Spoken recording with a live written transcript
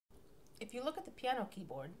If you look at the piano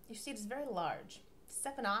keyboard, you see it's very large,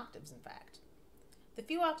 7 octaves in fact. The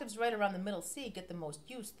few octaves right around the middle C get the most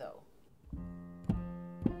use though.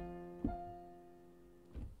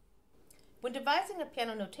 When devising a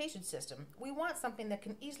piano notation system, we want something that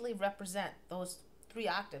can easily represent those 3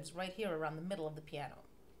 octaves right here around the middle of the piano.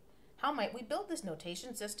 How might we build this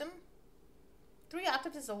notation system? 3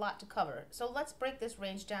 octaves is a lot to cover, so let's break this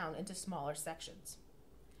range down into smaller sections.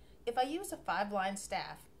 If I use a 5-line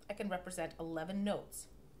staff, I can represent 11 notes.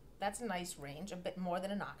 That's a nice range, a bit more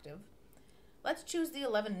than an octave. Let's choose the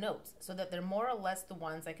 11 notes so that they're more or less the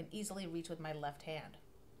ones I can easily reach with my left hand.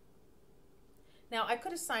 Now I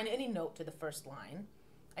could assign any note to the first line.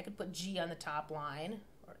 I could put G on the top line,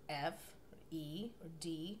 or F, or E, or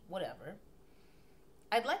D, whatever.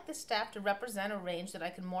 I'd like this staff to represent a range that I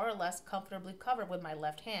can more or less comfortably cover with my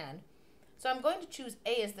left hand, so I'm going to choose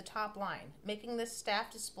A as the top line, making this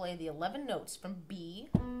staff display the 11 notes from B,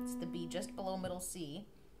 it's the B just below middle C,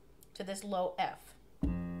 to this low F.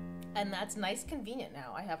 And that's nice convenient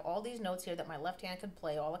now. I have all these notes here that my left hand can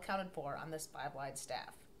play, all accounted for on this 5-line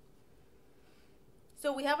staff.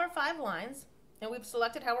 So we have our 5 lines, and we've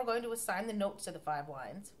selected how we're going to assign the notes to the 5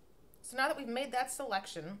 lines. So now that we've made that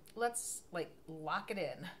selection, let's lock it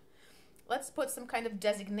in. Let's put some kind of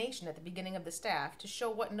designation at the beginning of the staff to show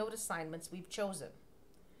what note assignments we've chosen.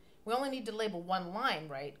 We only need to label 1 line,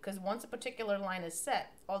 right? Because once a particular line is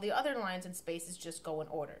set, all the other lines and spaces just go in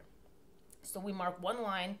order. So we mark 1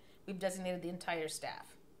 line, we've designated the entire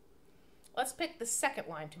staff. Let's pick the second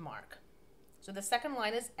line to mark. So the second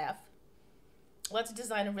line is F. Let's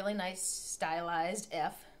design a really nice stylized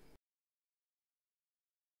F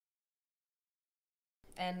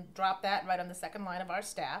and drop that right on the second line of our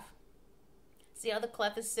staff. See how the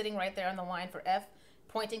clef is sitting right there on the line for F,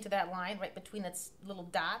 pointing to that line right between its little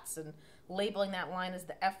dots and labeling that line as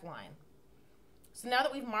the F line. So now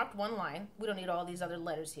that we've marked 1 line, we don't need all these other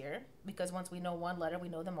letters here, because once we know 1 letter, we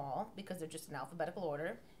know them all, because they're just in alphabetical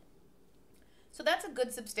order. So that's a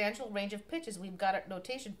good substantial range of pitches we've got a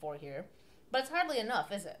notation for here, but it's hardly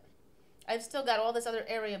enough, is it? I've still got all this other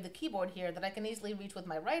area of the keyboard here that I can easily reach with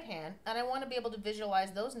my right hand, and I want to be able to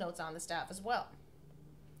visualize those notes on the staff as well.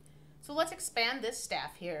 So let's expand this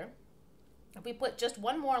staff here. If we put just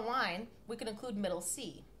 1 more line, we can include middle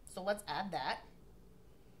C. So let's add that.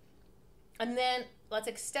 And then let's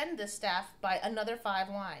extend this staff by another 5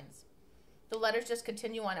 lines. The letters just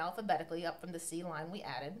continue on alphabetically up from the C line we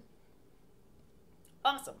added.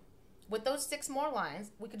 Awesome. With those 6 more lines,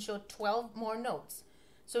 we can show 12 more notes.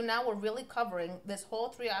 So now we're really covering this whole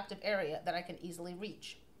 3-octave area that I can easily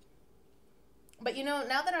reach. But you know,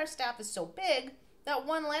 now that our staff is so big, that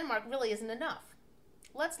 1 landmark really isn't enough.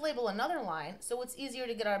 Let's label another line so it's easier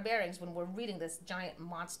to get our bearings when we're reading this giant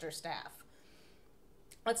monster staff.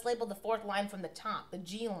 Let's label the 4th line from the top, the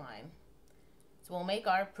G line. So we'll make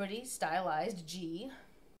our pretty stylized G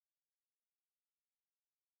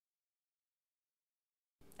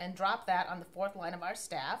and drop that on the 4th line of our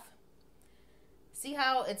staff. See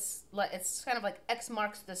how it's kind of like X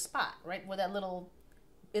marks the spot, right? Where that little,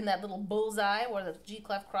 in that little bullseye where the G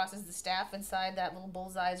clef crosses the staff, inside that little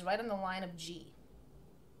bullseye is right on the line of G.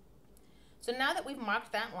 So now that we've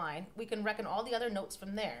marked that line, we can reckon all the other notes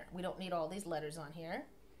from there. We don't need all these letters on here.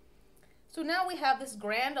 So now we have this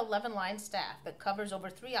grand 11-line staff that covers over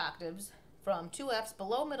 3 octaves from 2 Fs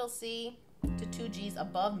below middle C to 2 Gs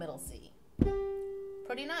above middle C.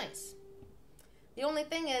 Pretty nice. The only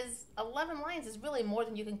thing is, 11 lines is really more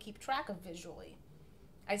than you can keep track of visually.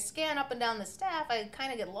 I scan up and down the staff, I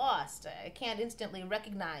kind of get lost. I can't instantly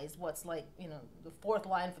recognize what's the 4th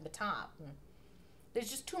line from the top. There's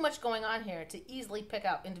just too much going on here to easily pick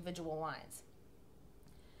out individual lines.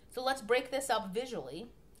 So let's break this up visually,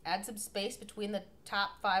 add some space between the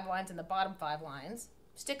top 5 lines and the bottom 5 lines.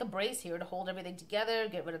 Stick a brace here to hold everything together,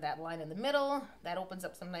 get rid of that line in the middle. That opens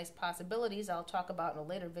up some nice possibilities I'll talk about in a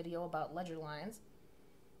later video about ledger lines.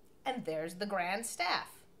 And there's the grand staff,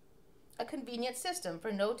 a convenient system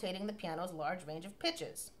for notating the piano's large range of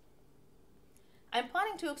pitches. I'm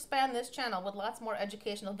planning to expand this channel with lots more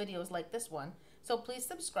educational videos like this one, so please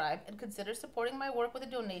subscribe and consider supporting my work with a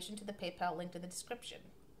donation to the PayPal link in the description.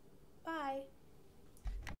 Bye!